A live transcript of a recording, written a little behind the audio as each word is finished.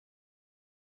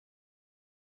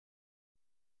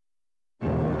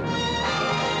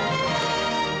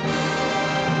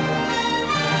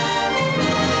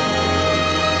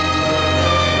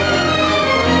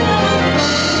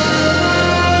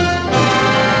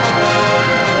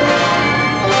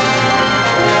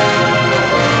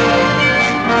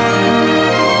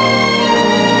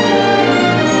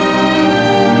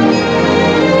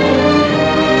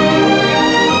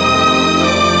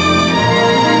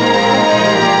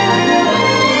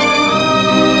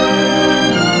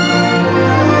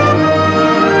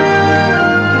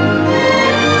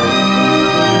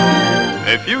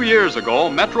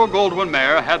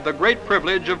Metro-Goldwyn-Mayer had the great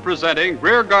privilege of presenting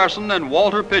Greer, Garson, and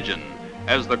Walter Pidgeon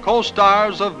as the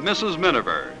co-stars of Mrs.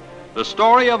 Miniver, the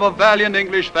story of a valiant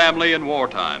English family in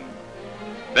wartime.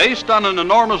 Based on an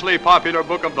enormously popular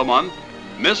book of the month,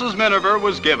 Mrs. Miniver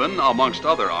was given, amongst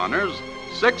other honors,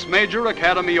 6 major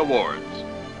Academy Awards.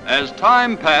 As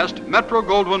time passed,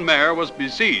 Metro-Goldwyn-Mayer was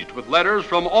besieged with letters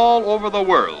from all over the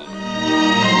world.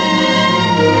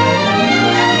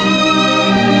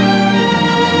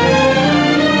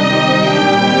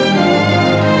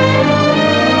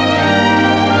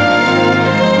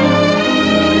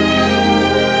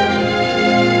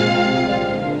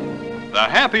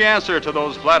 The happy answer to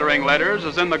those flattering letters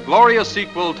is in the glorious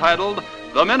sequel titled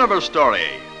The Miniver Story.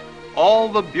 All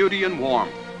the beauty and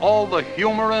warmth, all the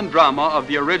humor and drama of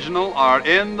the original are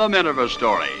in The Miniver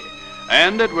Story.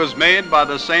 And it was made by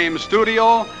the same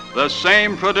studio, the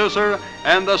same producer,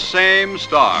 and the same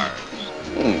stars.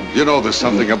 You know there's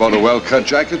something about a well-cut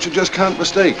jacket you just can't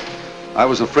mistake. I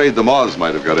was afraid the moths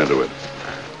might have got into it.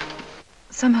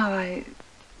 Somehow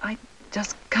I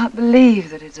just can't believe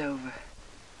that it's over.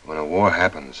 When a war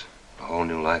happens, a whole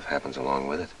new life happens along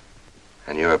with it.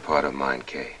 And you're a part of mine,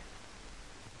 Kay.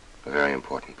 A very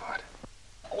important part.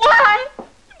 Why?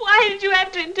 Why did you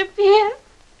have to interfere?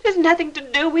 It has nothing to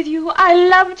do with you. I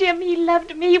loved him. He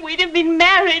loved me. We'd have been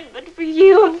married, but for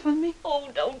you. But for me? Oh,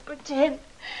 don't pretend.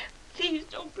 Please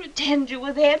don't pretend you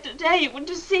were there today. You went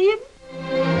to see him.